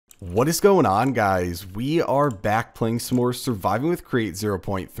What is going on, guys? We are back playing some more Surviving with Create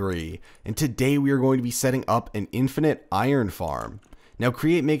 0.3, and today we are going to be setting up an infinite iron farm. Now,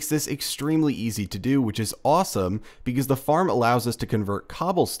 Create makes this extremely easy to do, which is awesome because the farm allows us to convert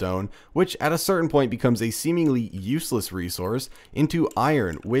cobblestone, which at a certain point becomes a seemingly useless resource, into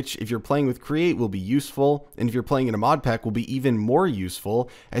iron, which if you're playing with Create will be useful, and if you're playing in a mod pack will be even more useful,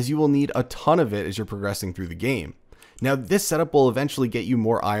 as you will need a ton of it as you're progressing through the game. Now, this setup will eventually get you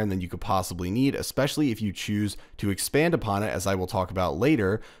more iron than you could possibly need, especially if you choose to expand upon it, as I will talk about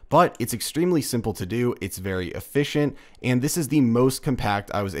later, but it's extremely simple to do, it's very efficient, and this is the most compact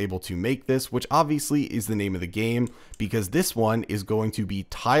I was able to make this, which obviously is the name of the game, because this one is going to be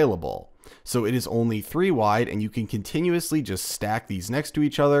tileable. So it is only 3 wide, and you can continuously just stack these next to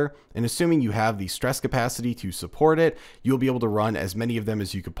each other, and assuming you have the stress capacity to support it, you'll be able to run as many of them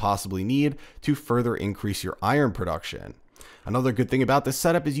as you could possibly need to further increase your iron production. Another good thing about this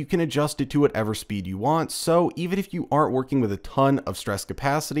setup is you can adjust it to whatever speed you want, so even if you aren't working with a ton of stress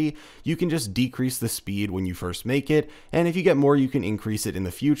capacity, you can just decrease the speed when you first make it, and if you get more you can increase it in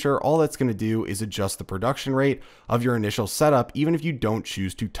the future. All that's going to do is adjust the production rate of your initial setup, even if you don't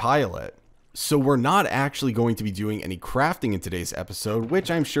choose to tile it. So we're not actually going to be doing any crafting in today's episode, which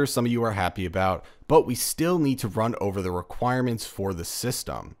I'm sure some of you are happy about, but we still need to run over the requirements for the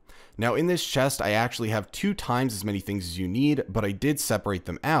system. Now in this chest, I actually have 2 times as many things as you need, but I did separate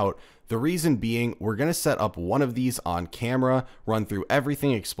them out. The reason being, we're going to set up one of these on camera, run through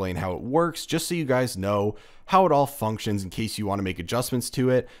everything, explain how it works, just so you guys know how it all functions in case you want to make adjustments to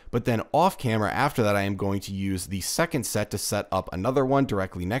it. But then off camera after that, I am going to use the second set to set up another one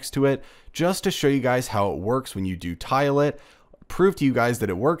directly next to it, just to show you guys how it works when you do tile it, prove to you guys that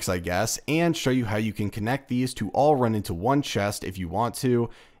it works, I guess, and show you how you can connect these to all run into one chest if you want to.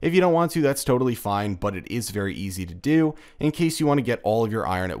 If you don't want to, that's totally fine, but it is very easy to do in case you want to get all of your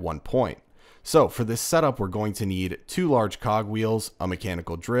iron at one point. So for this setup, we're going to need 2 large cogwheels, a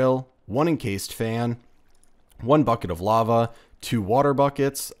mechanical drill, 1 encased fan, 1 bucket of lava, 2 water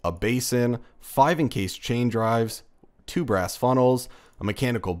buckets, a basin, 5 encased chain drives, 2 brass funnels, a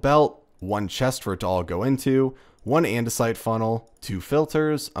mechanical belt, 1 chest for it to all go into, 1 andesite funnel, 2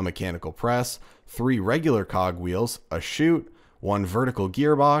 filters, a mechanical press, 3 regular cogwheels, a chute, 1 vertical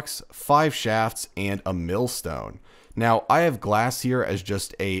gearbox, 5 shafts, and a millstone. Now, I have glass here as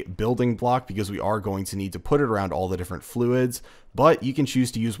just a building block because we are going to need to put it around all the different fluids, but you can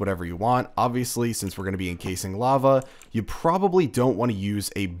choose to use whatever you want. Obviously, since we're going to be encasing lava, you probably don't want to use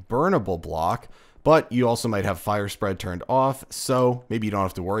a burnable block, but you also might have fire spread turned off, so maybe you don't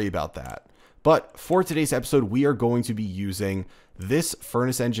have to worry about that. But for today's episode, we are going to be using this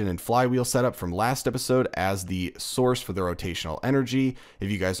furnace engine and flywheel setup from last episode as the source for the rotational energy.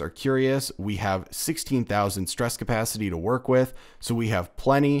 If you guys are curious, we have 16,000 stress capacity to work with, so we have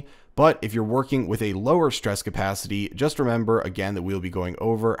plenty. But if you're working with a lower stress capacity, just remember again that we'll be going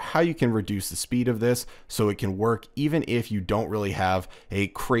over how you can reduce the speed of this so it can work even if you don't really have a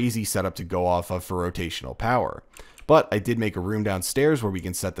crazy setup to go off of for rotational power. But I did make a room downstairs where we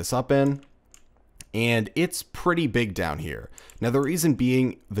can set this up in, and it's pretty big down here. Now the reason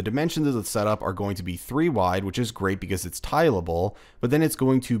being, the dimensions of the setup are going to be 3 wide, which is great because it's tileable, but then it's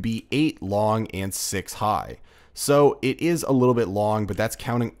going to be 8 long and 6 high. So it is a little bit long, but that's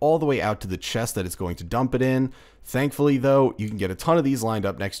counting all the way out to the chest that it's going to dump it in. Thankfully though, you can get a ton of these lined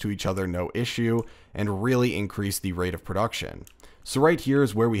up next to each other, no issue, and really increase the rate of production. So right here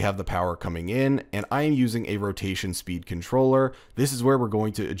is where we have the power coming in, and I am using a rotation speed controller. This is where we're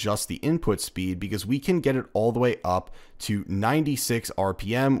going to adjust the input speed because we can get it all the way up to 96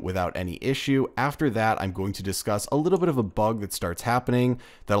 RPM without any issue. After that, I'm going to discuss a little bit of a bug that starts happening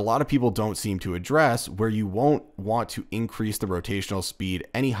that a lot of people don't seem to address, where you won't want to increase the rotational speed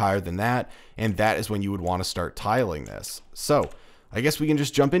any higher than that, and that is when you would want to start tiling this. So I guess we can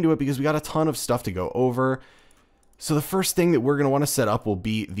just jump into it because we got a ton of stuff to go over. So the first thing that we're going to want to set up will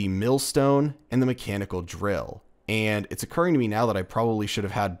be the millstone and the mechanical drill. And it's occurring to me now that I probably should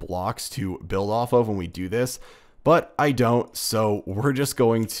have had blocks to build off of when we do this, but I don't. So we're just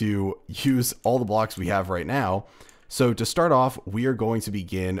going to use all the blocks we have right now. So to start off, we are going to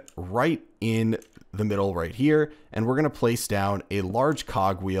begin right in the middle right here, and we're going to place down a large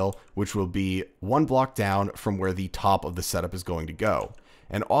cogwheel, which will be 1 block down from where the top of the setup is going to go.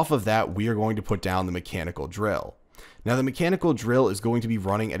 And off of that, we are going to put down the mechanical drill. Now the mechanical drill is going to be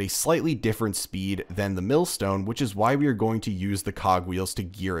running at a slightly different speed than the millstone, which is why we are going to use the cogwheels to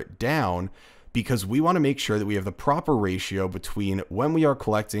gear it down, because we want to make sure that we have the proper ratio between when we are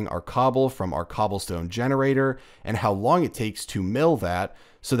collecting our cobble from our cobblestone generator and how long it takes to mill that,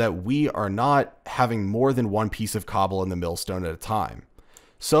 so that we are not having more than 1 piece of cobble in the millstone at a time.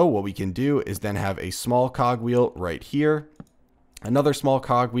 So what we can do is then have a small cogwheel right here, another small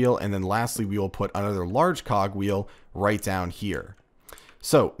cogwheel, and then lastly we will put another large cogwheel right down here.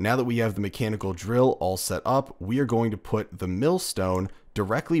 So now that we have the mechanical drill all set up, we are going to put the millstone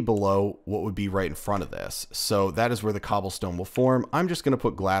directly below what would be right in front of this. So that is where the cobblestone will form. I'm just going to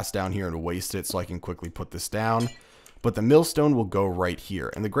put glass down here and waste it so I can quickly put this down. But the millstone will go right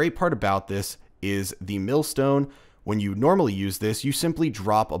here. And the great part about this is the millstone, when you normally use this, you simply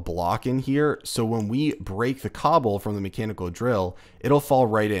drop a block in here. So when we break the cobble from the mechanical drill, it'll fall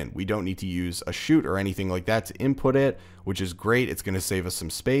right in. We don't need to use a chute or anything like that to input it, which is great. It's going to save us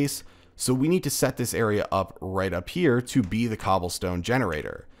some space. So we need to set this area up right up here to be the cobblestone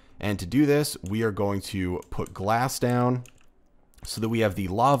generator. And to do this, we are going to put glass down so that we have the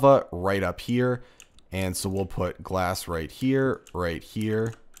lava right up here. And so we'll put glass right here, right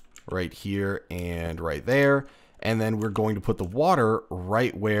here, right here, and right there. And then we're going to put the water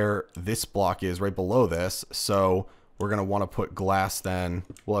right where this block is, right below this. So we're going to want to put glass then.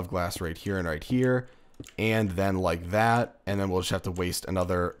 We'll have glass right here and right here. And then like that. And then we'll just have to waste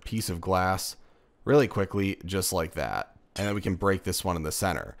another piece of glass really quickly, just like that. And then we can break this one in the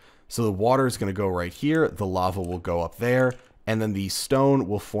center. So the water is going to go right here. The lava will go up there. And then the stone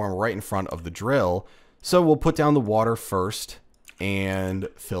will form right in front of the drill. So we'll put down the water first and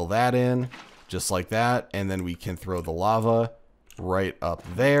fill that in. Just like that, and then we can throw the lava right up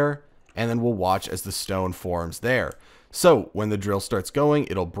there, and then we'll watch as the stone forms there. So when the drill starts going,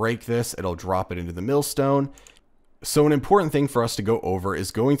 it'll break this, it'll drop it into the millstone. So an important thing for us to go over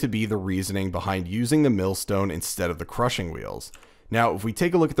is going to be the reasoning behind using the millstone instead of the crushing wheels. Now, if we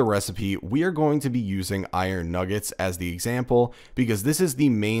take a look at the recipe, we are going to be using iron nuggets as the example because this is the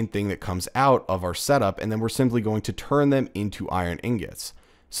main thing that comes out of our setup, and then we're simply going to turn them into iron ingots.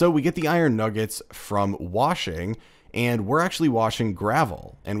 So we get the iron nuggets from washing, and we're actually washing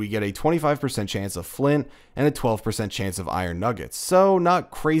gravel, and we get a 25% chance of flint and a 12% chance of iron nuggets. So not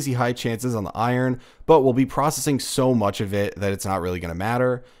crazy high chances on the iron, but we'll be processing so much of it that it's not really going to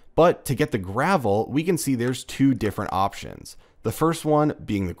matter. But to get the gravel, we can see there's two different options. The first one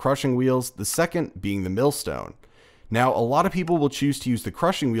being the crushing wheels, the second being the millstone. Now, a lot of people will choose to use the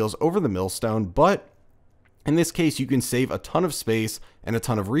crushing wheels over the millstone, but in this case, you can save a ton of space and a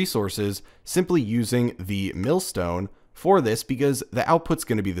ton of resources simply using the millstone for this because the output's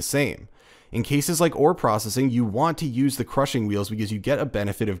going to be the same. In cases like ore processing, you want to use the crushing wheels because you get a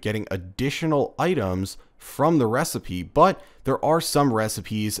benefit of getting additional items from the recipe, but there are some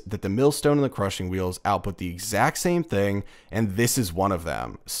recipes that the millstone and the crushing wheels output the exact same thing, and this is one of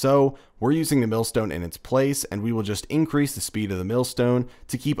them. So we're using the millstone in its place, and we will just increase the speed of the millstone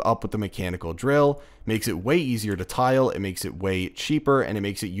to keep up with the mechanical drill. Makes it way easier to tile, it makes it way cheaper, and it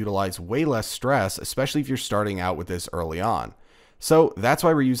makes it utilize way less stress, especially if you're starting out with this early on. So that's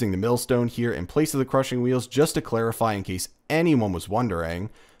why we're using the millstone here in place of the crushing wheels, just to clarify in case anyone was wondering.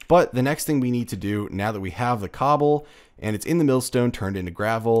 But the next thing we need to do now that we have the cobble and it's in the millstone turned into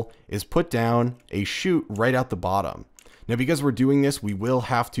gravel is put down a chute right out the bottom. Now, because we're doing this, we will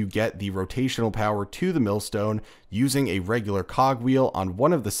have to get the rotational power to the millstone using a regular cogwheel on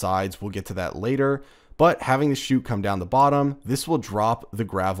one of the sides. We'll get to that later. But having the chute come down the bottom, this will drop the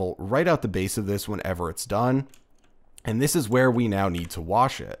gravel right out the base of this whenever it's done. And this is where we now need to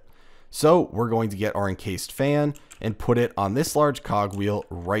wash it. So we're going to get our encased fan and put it on this large cogwheel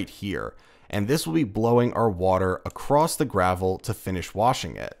right here. And this will be blowing our water across the gravel to finish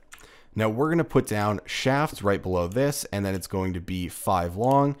washing it. Now we're going to put down shafts right below this, and then it's going to be 5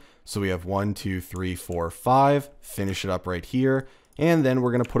 long. So we have 1, 2, 3, 4, 5, finish it up right here. And then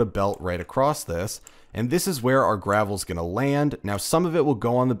we're going to put a belt right across this. And this is where our gravel is going to land. Now some of it will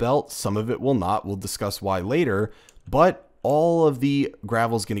go on the belt, some of it will not. We'll discuss why later. But all of the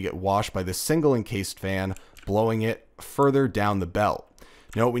gravel is going to get washed by this single encased fan, blowing it further down the belt.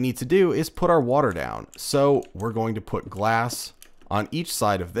 Now what we need to do is put our water down. So we're going to put glass on each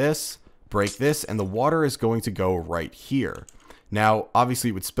side of this, break this, and the water is going to go right here. Now, obviously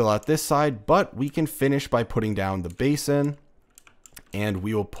it would spill out this side, but we can finish by putting down the basin, and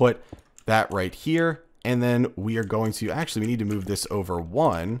we will put that right here. And then we are going to, actually, we need to move this over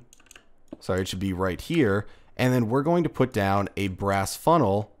 1. Sorry, it should be right here. And then we're going to put down a brass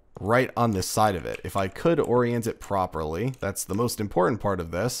funnel right on this side of it. If I could orient it properly, that's the most important part of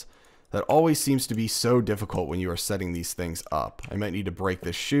this. That always seems to be so difficult when you are setting these things up. I might need to break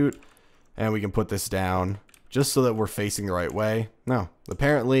this chute, and we can put this down just so that we're facing the right way. No,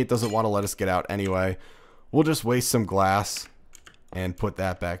 apparently it doesn't want to let us get out anyway. We'll just waste some glass and put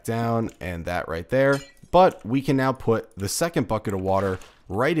that back down and that right there. But we can now put the second bucket of water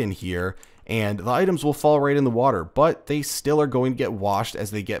right in here, and the items will fall right in the water, but they still are going to get washed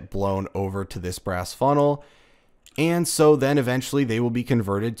as they get blown over to this brass funnel. And so then eventually they will be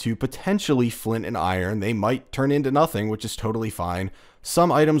converted to potentially flint and iron. They might turn into nothing, which is totally fine.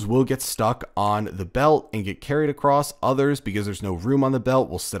 Some items will get stuck on the belt and get carried across. Others, because there's no room on the belt,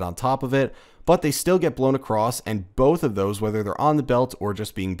 will sit on top of it, but they still get blown across, and both of those, whether they're on the belt or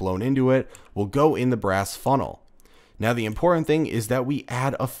just being blown into it, will go in the brass funnel. Now, the important thing is that we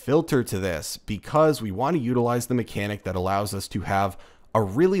add a filter to this because we want to utilize the mechanic that allows us to have a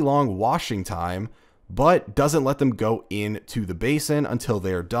really long washing time, but doesn't let them go into the basin until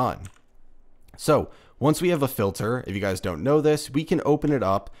they're done. So once we have a filter, if you guys don't know this, we can open it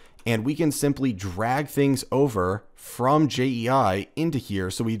up and we can simply drag things over from JEI into here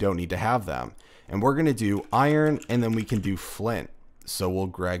so we don't need to have them. And we're going to do iron, and then we can do flint. So we'll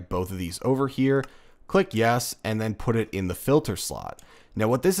drag both of these over here, click yes, and then put it in the filter slot. Now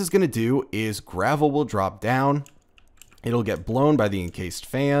what this is going to do is gravel will drop down. It'll get blown by the encased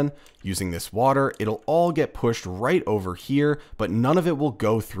fan using this water. It'll all get pushed right over here, but none of it will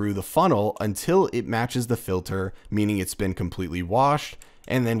go through the funnel until it matches the filter, meaning it's been completely washed.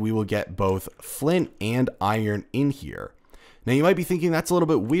 And then we will get both flint and iron in here. Now you might be thinking that's a little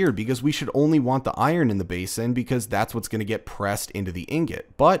bit weird because we should only want the iron in the basin because that's what's going to get pressed into the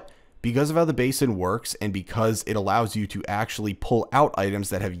ingot. But because of how the basin works and because it allows you to actually pull out items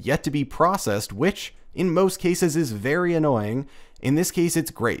that have yet to be processed, which in most cases is very annoying, in this case it's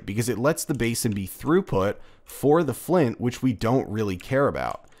great because it lets the basin be throughput for the flint, which we don't really care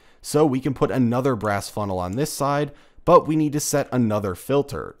about. So we can put another brass funnel on this side, but we need to set another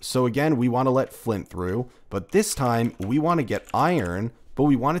filter. So again, we want to let flint through, but this time we want to get iron, but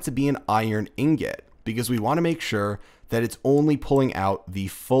we want it to be an iron ingot because we want to make sure that it's only pulling out the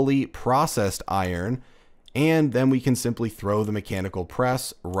fully processed iron. And then we can simply throw the mechanical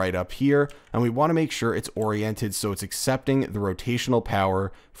press right up here, and we want to make sure it's oriented so it's accepting the rotational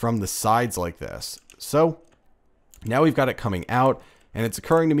power from the sides like this. So now we've got it coming out, and it's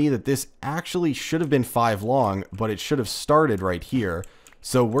occurring to me that this actually should have been 5 long, but it should have started right here.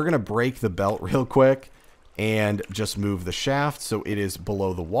 So we're going to break the belt real quick and just move the shaft so it is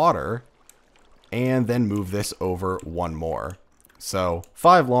below the water, and then move this over one more. So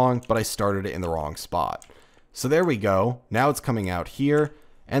 5 long, but I started it in the wrong spot. So there we go. Now it's coming out here.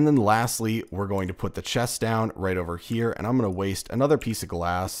 And then lastly, we're going to put the chest down right over here. And I'm going to waste another piece of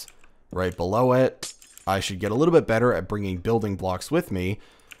glass right below it. I should get a little bit better at bringing building blocks with me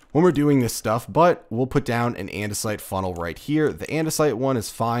when we're doing this stuff, but we'll put down an andesite funnel right here. The andesite one is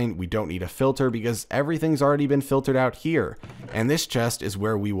fine. We don't need a filter because everything's already been filtered out here. And this chest is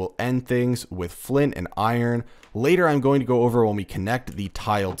where we will end things with flint and iron. Later, I'm going to go over when we connect the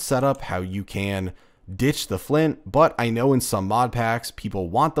tiled setup, how you can ditch the flint, but I know in some mod packs people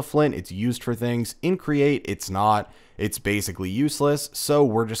want the flint. It's used for things. In Create, it's not. It's basically useless, so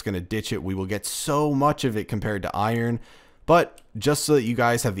we're just going to ditch it. We will get so much of it compared to iron, but just so that you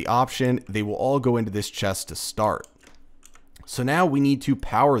guys have the option, they will all go into this chest to start. So now we need to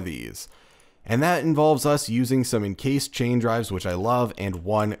power these, and that involves us using some encased chain drives, which I love, and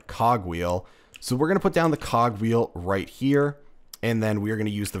one cogwheel. So we're going to put down the cogwheel right here. And then we are going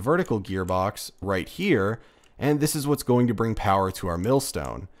to use the vertical gearbox right here. And this is what's going to bring power to our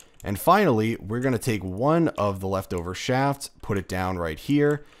millstone. And finally, we're going to take one of the leftover shafts, put it down right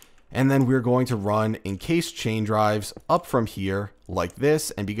here. And then we're going to run encased chain drives up from here like this.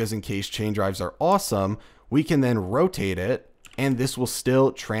 And because encased chain drives are awesome, we can then rotate it. And this will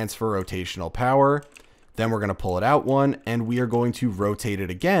still transfer rotational power. Then we're going to pull it out one, and we are going to rotate it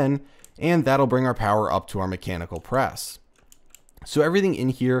again. And that'll bring our power up to our mechanical press. So everything in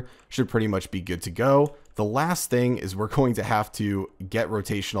here should pretty much be good to go. The last thing is we're going to have to get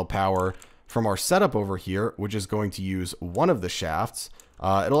rotational power from our setup over here, which is going to use one of the shafts.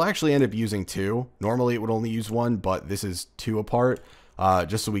 It'll actually end up using 2. Normally it would only use 1, but this is 2 apart,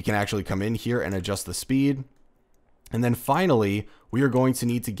 just so we can actually come in here and adjust the speed. And then finally, we are going to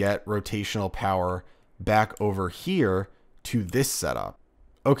need to get rotational power back over here to this setup.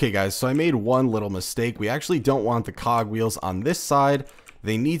 Okay guys, so I made one little mistake. We actually don't want the cogwheels on this side.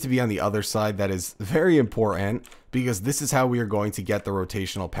 They need to be on the other side. That is very important because this is how we are going to get the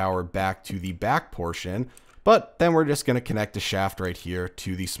rotational power back to the back portion. But then we're just going to connect a shaft right here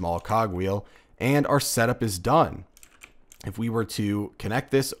to the small cogwheel, and our setup is done. If we were to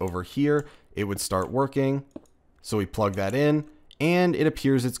connect this over here, it would start working. So we plug that in, and it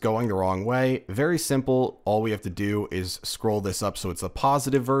appears it's going the wrong way. Very simple. All we have to do is scroll this up so it's a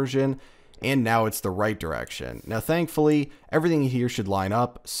positive version, and now it's the right direction. Now, thankfully, everything here should line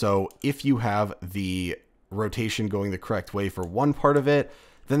up. So if you have the rotation going the correct way for one part of it,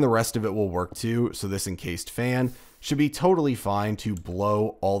 then the rest of it will work too. So this encased fan should be totally fine to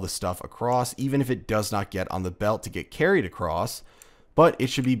blow all the stuff across, even if it does not get on the belt to get carried across, but it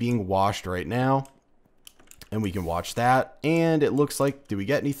should be being washed right now. And we can watch that, and it looks like, did we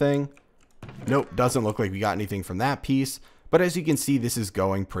get anything? Nope, doesn't look like we got anything from that piece, but as you can see, this is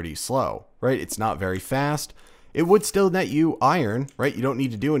going pretty slow, right? It's not very fast. It would still net you iron, right? You don't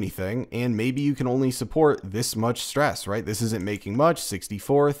need to do anything, and maybe you can only support this much stress, right? This isn't making much,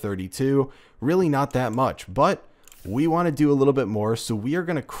 64, 32, really not that much, but we want to do a little bit more, so we are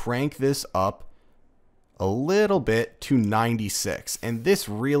going to crank this up a little bit to 96, and this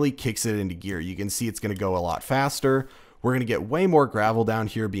really kicks it into gear. You can see it's going to go a lot faster. We're going to get way more gravel down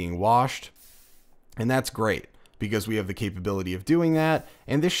here being washed, and that's great because we have the capability of doing that,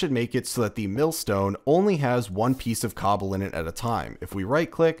 and this should make it so that the millstone only has one piece of cobble in it at a time. If we right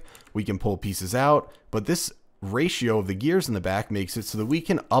click, we can pull pieces out, but this ratio of the gears in the back makes it so that we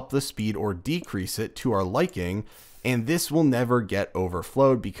can up the speed or decrease it to our liking, and this will never get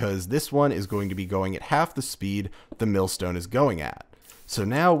overflowed because this one is going to be going at half the speed the millstone is going at. So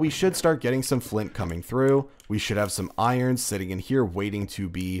now we should start getting some flint coming through. We should have some iron sitting in here waiting to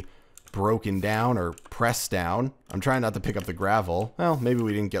be broken down or pressed down. I'm trying not to pick up the gravel. Well, maybe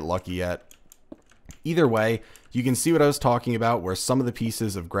we didn't get lucky yet. Either way, you can see what I was talking about, where some of the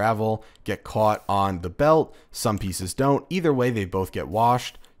pieces of gravel get caught on the belt, some pieces don't. Either way, they both get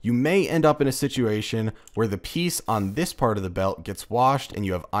washed. You may end up in a situation where the piece on this part of the belt gets washed and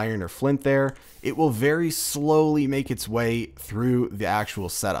you have iron or flint there. It will very slowly make its way through the actual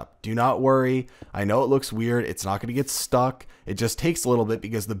setup. Do not worry. I know it looks weird. It's not going to get stuck. It just takes a little bit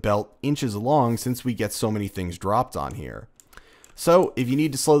because the belt inches along since we get so many things dropped on here. So if you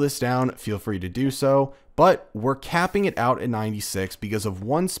need to slow this down, feel free to do so. But we're capping it out at 96 because of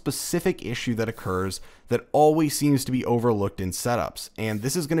one specific issue that occurs that always seems to be overlooked in setups. And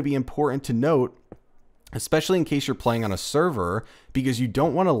this is going to be important to note, especially in case you're playing on a server, because you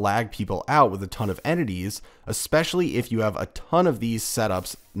don't want to lag people out with a ton of entities, especially if you have a ton of these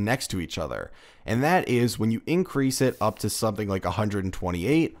setups next to each other. And that is when you increase it up to something like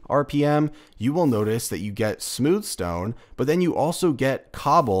 128 RPM, you will notice that you get smooth stone, but then you also get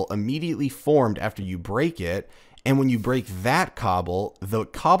cobble immediately formed after you break it. And when you break that cobble, the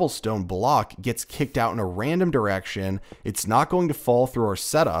cobblestone block gets kicked out in a random direction. It's not going to fall through our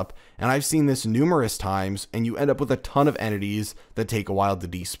setup. And I've seen this numerous times, and you end up with a ton of entities that take a while to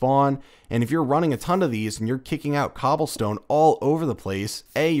despawn. And if you're running a ton of these and you're kicking out cobblestone all over the place,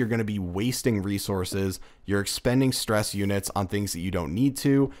 A, you're going to be wasting resources. You're expending stress units on things that you don't need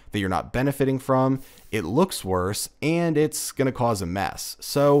to, that you're not benefiting from. It looks worse, and it's going to cause a mess.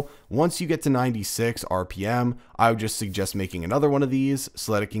 So once you get to 96 RPM, I would just suggest making another one of these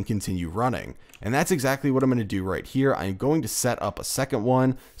so that it can continue running. And that's exactly what I'm going to do right here. I'm going to set up a second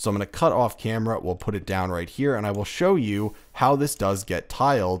one. So I'm going to cut off camera. We'll put it down right here, and I will show you how this does get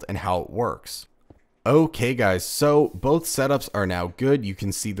tiled and how it works. Okay guys, so both setups are now good. You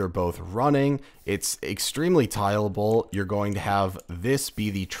can see they're both running. It's extremely tileable. You're going to have this be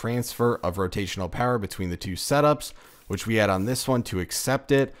the transfer of rotational power between the two setups, which we had on this one to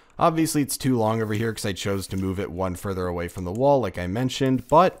accept it. Obviously it's too long over here because I chose to move it one further away from the wall like I mentioned,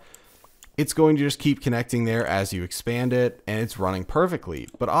 but it's going to just keep connecting there as you expand it, and it's running perfectly.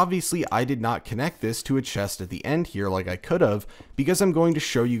 But obviously I did not connect this to a chest at the end here like I could have, because I'm going to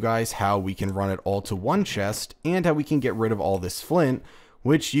show you guys how we can run it all to one chest and how we can get rid of all this flint,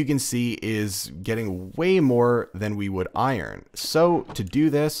 which you can see is getting way more than we would iron. So to do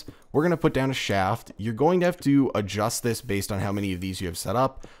this, we're going to put down a shaft. You're going to have to adjust this based on how many of these you have set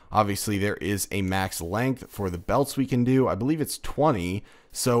up. Obviously there is a max length for the belts we can do. I believe it's 20.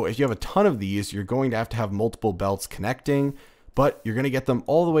 So if you have a ton of these, you're going to have multiple belts connecting, but you're going to get them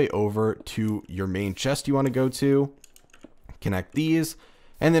all the way over to your main chest you want to go to. Connect these,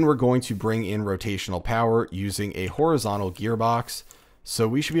 and then we're going to bring in rotational power using a horizontal gearbox. So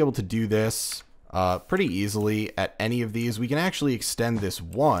we should be able to do this pretty easily at any of these. We can actually extend this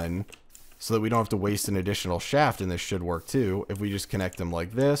one so that we don't have to waste an additional shaft, and this should work too. If we just connect them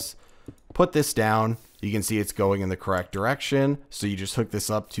like this, put this down, you can see it's going in the correct direction. So you just hook this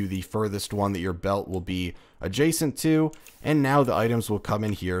up to the furthest one that your belt will be adjacent to, and now the items will come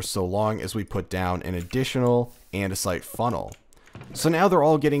in here so long as we put down an additional andesite funnel. So now they're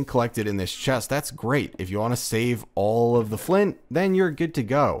all getting collected in this chest. That's great. If you want to save all of the flint, then you're good to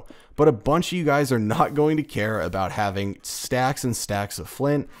go. But a bunch of you guys are not going to care about having stacks and stacks of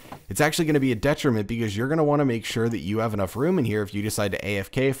flint. It's actually going to be a detriment because you're going to want to make sure that you have enough room in here if you decide to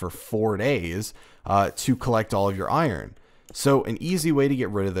AFK for 4 days to collect all of your iron. So an easy way to get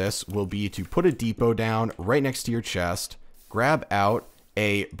rid of this will be to put a depot down right next to your chest, grab out,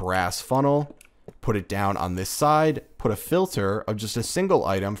 a brass funnel, put it down on this side, put a filter of just a single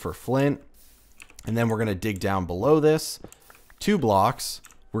item for flint, and then we're going to dig down below this 2 blocks.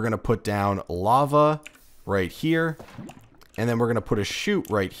 We're going to put down lava right here, and then we're going to put a chute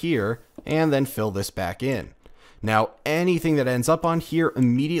right here, and then fill this back in. Now, anything that ends up on here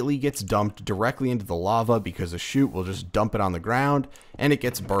immediately gets dumped directly into the lava because a chute will just dump it on the ground and it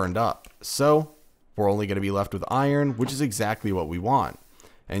gets burned up. So we're only going to be left with iron, which is exactly what we want.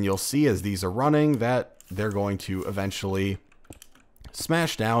 And you'll see as these are running that they're going to eventually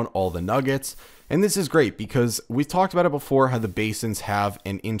smash down all the nuggets. And this is great because we've talked about it before, how the basins have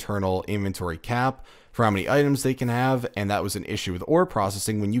an internal inventory cap for how many items they can have. And that was an issue with ore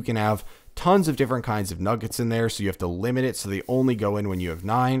processing when you can have tons of different kinds of nuggets in there, so you have to limit it so they only go in when you have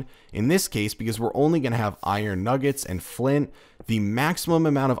 9. In this case, because we're only going to have iron nuggets and flint, the maximum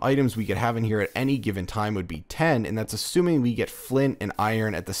amount of items we could have in here at any given time would be 10, and that's assuming we get flint and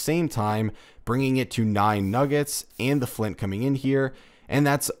iron at the same time, bringing it to 9 nuggets and the flint coming in here. And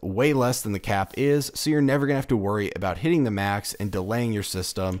that's way less than the cap is, so you're never going to have to worry about hitting the max and delaying your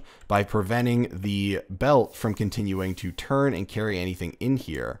system by preventing the belt from continuing to turn and carry anything in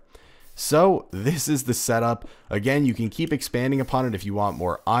here. So this is the setup. Again, you can keep expanding upon it if you want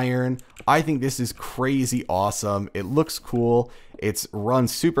more iron. I think this is crazy awesome. It looks cool. It's run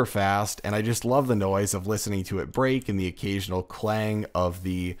super fast, and I just love the noise of listening to it break and the occasional clang of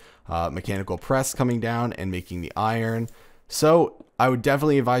the mechanical press coming down and making the iron. So I would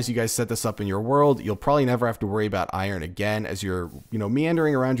definitely advise you guys set this up in your world. You'll probably never have to worry about iron again as you're,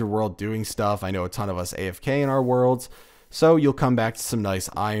 meandering around your world doing stuff. I know a ton of us AFK in our worlds. So you'll come back to some nice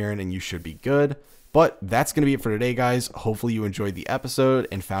iron and you should be good. But that's going to be it for today, guys. Hopefully you enjoyed the episode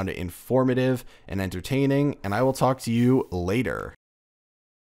and found it informative and entertaining. And I will talk to you later.